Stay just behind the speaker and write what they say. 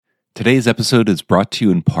Today's episode is brought to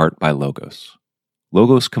you in part by Logos.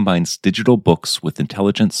 Logos combines digital books with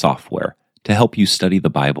intelligent software to help you study the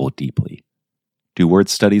Bible deeply. Do word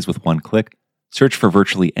studies with one click, search for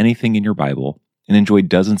virtually anything in your Bible, and enjoy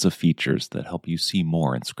dozens of features that help you see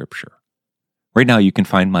more in Scripture. Right now you can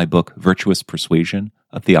find my book, Virtuous Persuasion,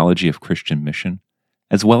 A Theology of Christian Mission,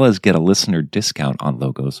 as well as get a listener discount on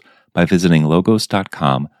Logos by visiting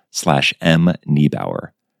logos.com/mniebauer.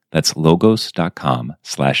 That's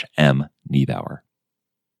logos.com/mniebauer.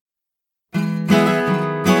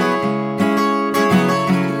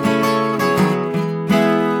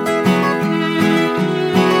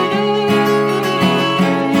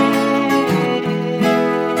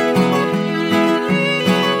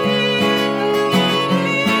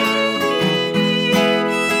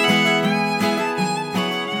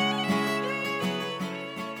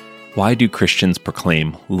 Why do Christians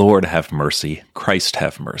proclaim, "Lord have mercy, Christ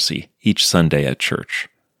have mercy," each Sunday at church?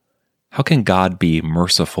 How can God be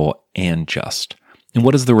merciful and just? And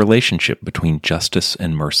what is the relationship between justice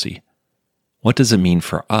and mercy? What does it mean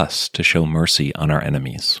for us to show mercy on our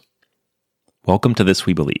enemies? Welcome to This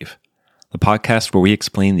We Believe, the podcast where we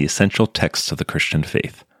explain the essential texts of the Christian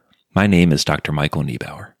faith. My name is Dr. Michael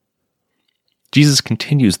Niebauer. Jesus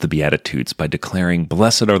continues the Beatitudes by declaring,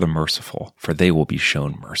 "Blessed are the merciful, for they will be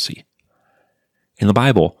shown mercy." In the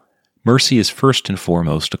Bible, mercy is first and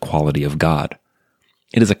foremost a quality of God.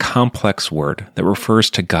 It is a complex word that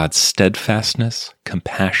refers to God's steadfastness,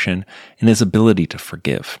 compassion, and His ability to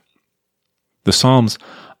forgive. The Psalms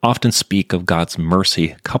often speak of God's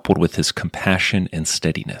mercy coupled with His compassion and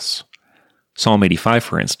steadiness. Psalm 85,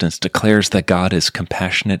 for instance, declares that God is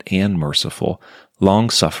compassionate and merciful,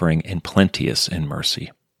 long-suffering and plenteous in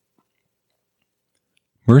mercy.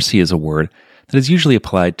 Mercy is a word that is usually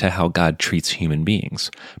applied to how God treats human beings,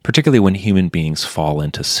 particularly when human beings fall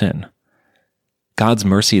into sin. God's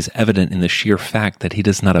mercy is evident in the sheer fact that He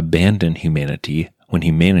does not abandon humanity when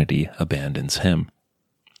humanity abandons Him.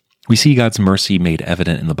 We see God's mercy made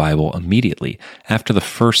evident in the Bible immediately after the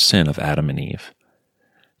first sin of Adam and Eve.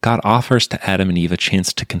 God offers to Adam and Eve a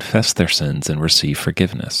chance to confess their sins and receive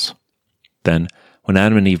forgiveness. Then, when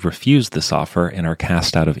Adam and Eve refuse this offer and are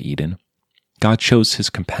cast out of Eden, God shows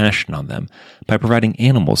His compassion on them by providing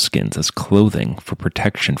animal skins as clothing for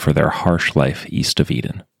protection for their harsh life east of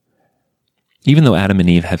Eden. Even though Adam and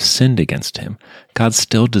Eve have sinned against Him, God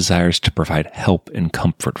still desires to provide help and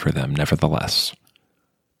comfort for them nevertheless.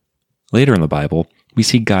 Later in the Bible, we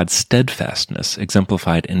see God's steadfastness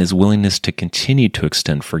exemplified in His willingness to continue to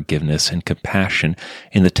extend forgiveness and compassion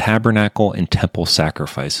in the tabernacle and temple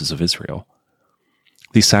sacrifices of Israel.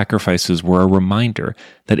 These sacrifices were a reminder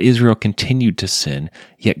that Israel continued to sin,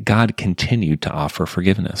 yet God continued to offer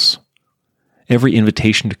forgiveness. Every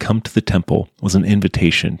invitation to come to the temple was an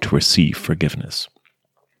invitation to receive forgiveness.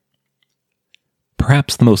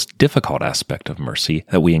 Perhaps the most difficult aspect of mercy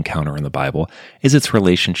that we encounter in the Bible is its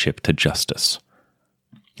relationship to justice.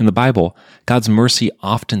 In the Bible, God's mercy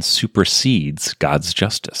often supersedes God's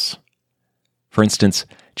justice. For instance,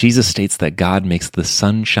 Jesus states that God makes the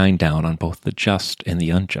sun shine down on both the just and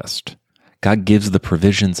the unjust. God gives the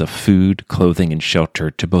provisions of food, clothing, and shelter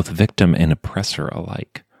to both victim and oppressor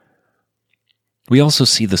alike. We also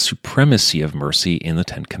see the supremacy of mercy in the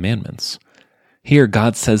Ten Commandments. Here,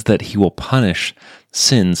 God says that He will punish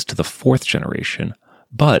sins to the fourth generation,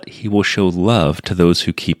 but He will show love to those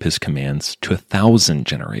who keep His commands to 1,000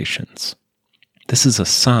 generations. This is a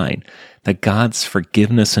sign that God's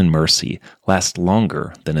forgiveness and mercy last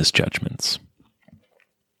longer than His judgments.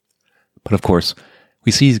 But of course,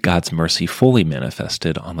 we see God's mercy fully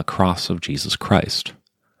manifested on the cross of Jesus Christ.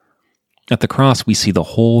 At the cross, we see the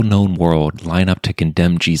whole known world line up to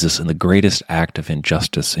condemn Jesus in the greatest act of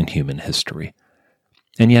injustice in human history.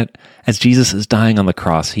 And yet, as Jesus is dying on the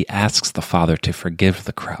cross, He asks the Father to forgive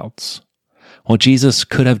the crowds. While Jesus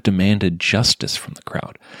could have demanded justice from the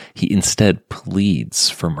crowd, He instead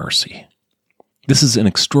pleads for mercy. This is an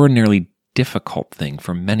extraordinarily difficult thing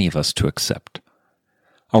for many of us to accept.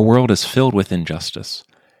 Our world is filled with injustice,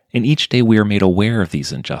 and each day we are made aware of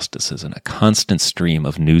these injustices in a constant stream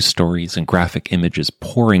of news stories and graphic images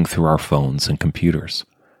pouring through our phones and computers.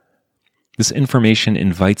 This information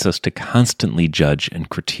invites us to constantly judge and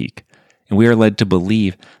critique, and we are led to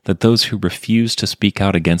believe that those who refuse to speak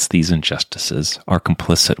out against these injustices are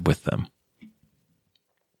complicit with them.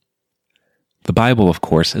 The Bible, of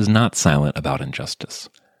course, is not silent about injustice.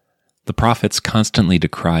 The prophets constantly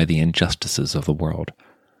decry the injustices of the world.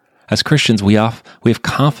 As Christians, we have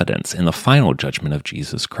confidence in the final judgment of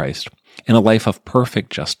Jesus Christ and a life of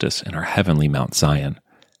perfect justice in our heavenly Mount Zion.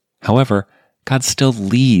 However, God still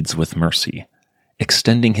leads with mercy,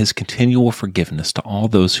 extending his continual forgiveness to all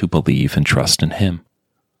those who believe and trust in him.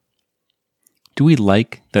 Do we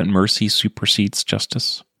like that mercy supersedes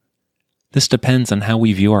justice? This depends on how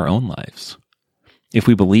we view our own lives. If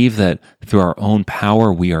we believe that through our own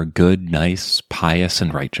power we are good, nice, pious,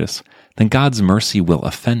 and righteous, then God's mercy will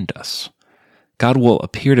offend us. God will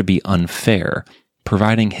appear to be unfair,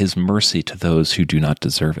 providing his mercy to those who do not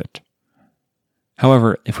deserve it.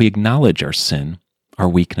 However, if we acknowledge our sin, our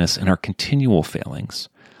weakness, and our continual failings,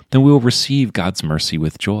 then we will receive God's mercy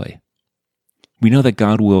with joy. We know that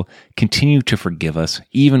God will continue to forgive us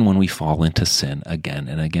even when we fall into sin again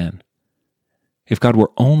and again. If God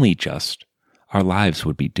were only just, our lives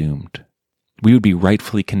would be doomed. We would be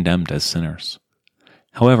rightfully condemned as sinners.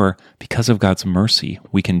 However, because of God's mercy,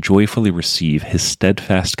 we can joyfully receive his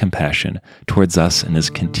steadfast compassion towards us and his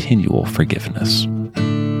continual forgiveness.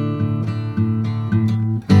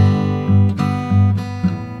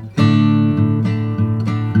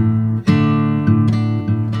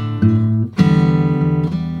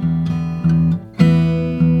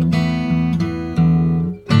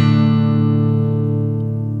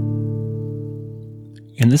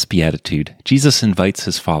 In this beatitude, Jesus invites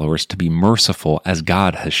his followers to be merciful as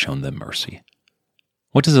God has shown them mercy.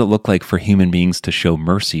 What does it look like for human beings to show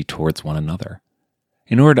mercy towards one another?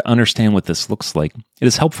 In order to understand what this looks like, it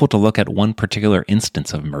is helpful to look at one particular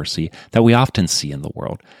instance of mercy that we often see in the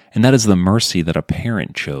world, and that is the mercy that a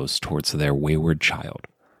parent shows towards their wayward child.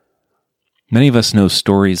 Many of us know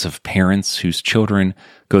stories of parents whose children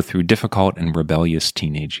go through difficult and rebellious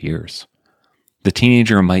teenage years. The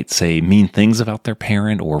teenager might say mean things about their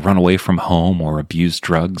parent or run away from home or abuse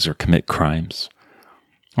drugs or commit crimes.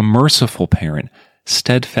 A merciful parent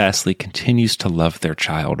steadfastly continues to love their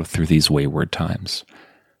child through these wayward times.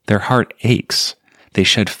 Their heart aches. They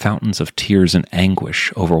shed fountains of tears and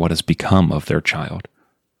anguish over what has become of their child.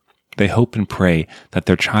 They hope and pray that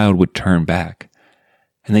their child would turn back,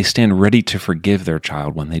 and they stand ready to forgive their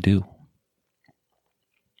child when they do.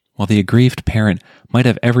 While the aggrieved parent might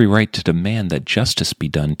have every right to demand that justice be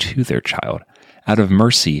done to their child, out of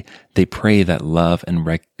mercy, they pray that love and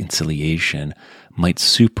reconciliation might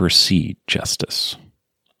supersede justice.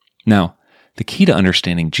 Now, the key to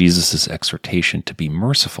understanding Jesus' exhortation to be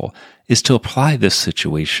merciful is to apply this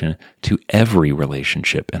situation to every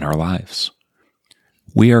relationship in our lives.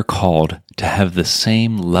 We are called to have the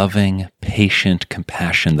same loving, patient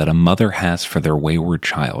compassion that a mother has for their wayward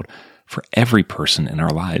child for every person in our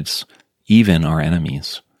lives, even our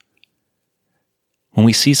enemies. When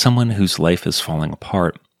we see someone whose life is falling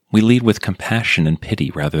apart, we lead with compassion and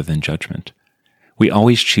pity rather than judgment. We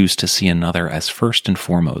always choose to see another as first and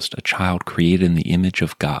foremost a child created in the image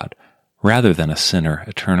of God, rather than a sinner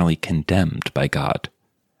eternally condemned by God.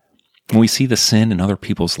 When we see the sin in other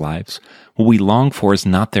people's lives, what we long for is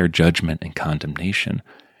not their judgment and condemnation.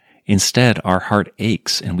 Instead, our heart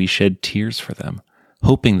aches and we shed tears for them,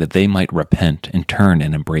 hoping that they might repent and turn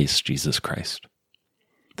and embrace Jesus Christ.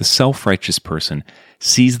 The self-righteous person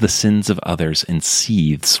sees the sins of others and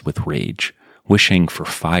seethes with rage, wishing for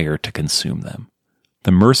fire to consume them.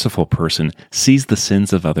 The merciful person sees the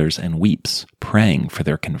sins of others and weeps, praying for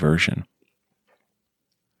their conversion.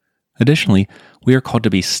 Additionally, we are called to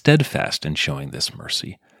be steadfast in showing this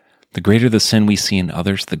mercy. The greater the sin we see in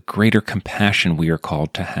others, the greater compassion we are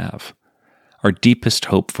called to have. Our deepest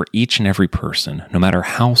hope for each and every person, no matter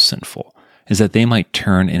how sinful, is that they might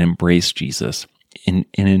turn and embrace Jesus and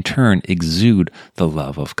in turn exude the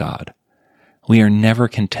love of God. We are never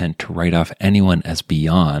content to write off anyone as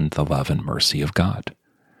beyond the love and mercy of God.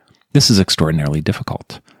 This is extraordinarily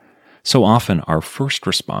difficult. So often our first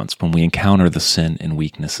response when we encounter the sin and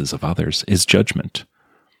weaknesses of others is judgment.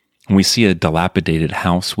 When we see a dilapidated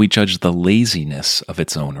house, we judge the laziness of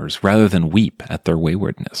its owners rather than weep at their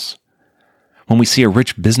waywardness. When we see a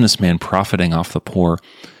rich businessman profiting off the poor,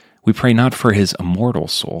 we pray not for his immortal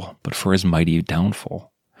soul, but for his mighty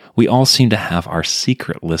downfall. We all seem to have our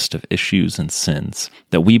secret list of issues and sins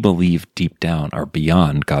that we believe deep down are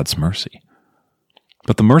beyond God's mercy.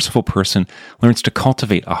 But the merciful person learns to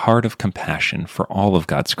cultivate a heart of compassion for all of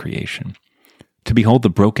God's creation, to behold the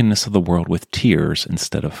brokenness of the world with tears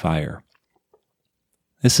instead of fire.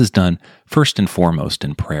 This is done first and foremost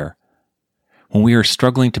in prayer. When we are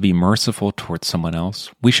struggling to be merciful towards someone else,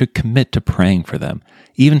 we should commit to praying for them,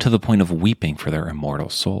 even to the point of weeping for their immortal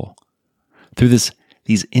soul. Through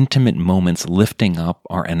these intimate moments lifting up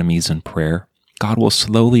our enemies in prayer, God will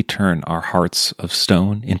slowly turn our hearts of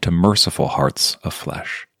stone into merciful hearts of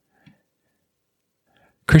flesh.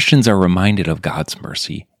 Christians are reminded of God's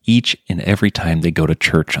mercy each and every time they go to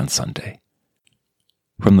church on Sunday.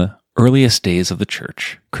 From the earliest days of the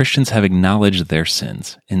Church, Christians have acknowledged their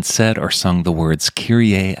sins and said or sung the words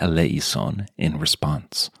Kyrie eleison in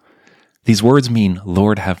response. These words mean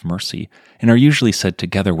Lord have mercy and are usually said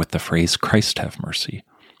together with the phrase Christ have mercy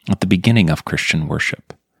at the beginning of Christian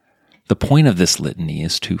worship. The point of this litany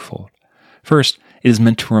is twofold. First, it is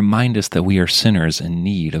meant to remind us that we are sinners in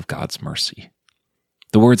need of God's mercy.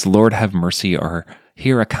 The words Lord have mercy are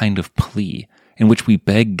here a kind of plea in which we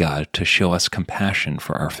beg God to show us compassion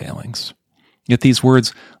for our failings. Yet these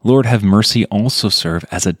words, Lord have mercy, also serve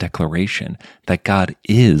as a declaration that God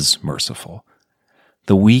is merciful.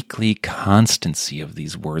 The weekly constancy of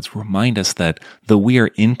these words remind us that though we are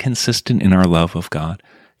inconsistent in our love of God,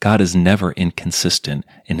 God is never inconsistent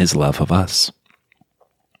in his love of us.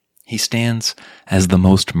 He stands as the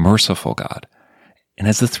most merciful God, and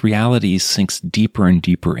as this reality sinks deeper and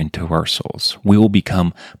deeper into our souls, we will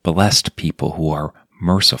become blessed people who are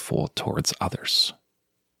merciful towards others.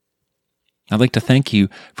 I'd like to thank you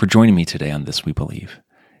for joining me today on This We Believe.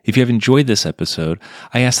 If you have enjoyed this episode,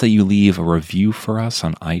 I ask that you leave a review for us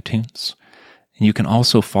on iTunes. And you can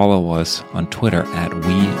also follow us on Twitter at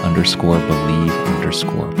we_believe_pod.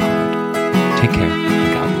 Take care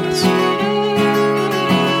and God bless.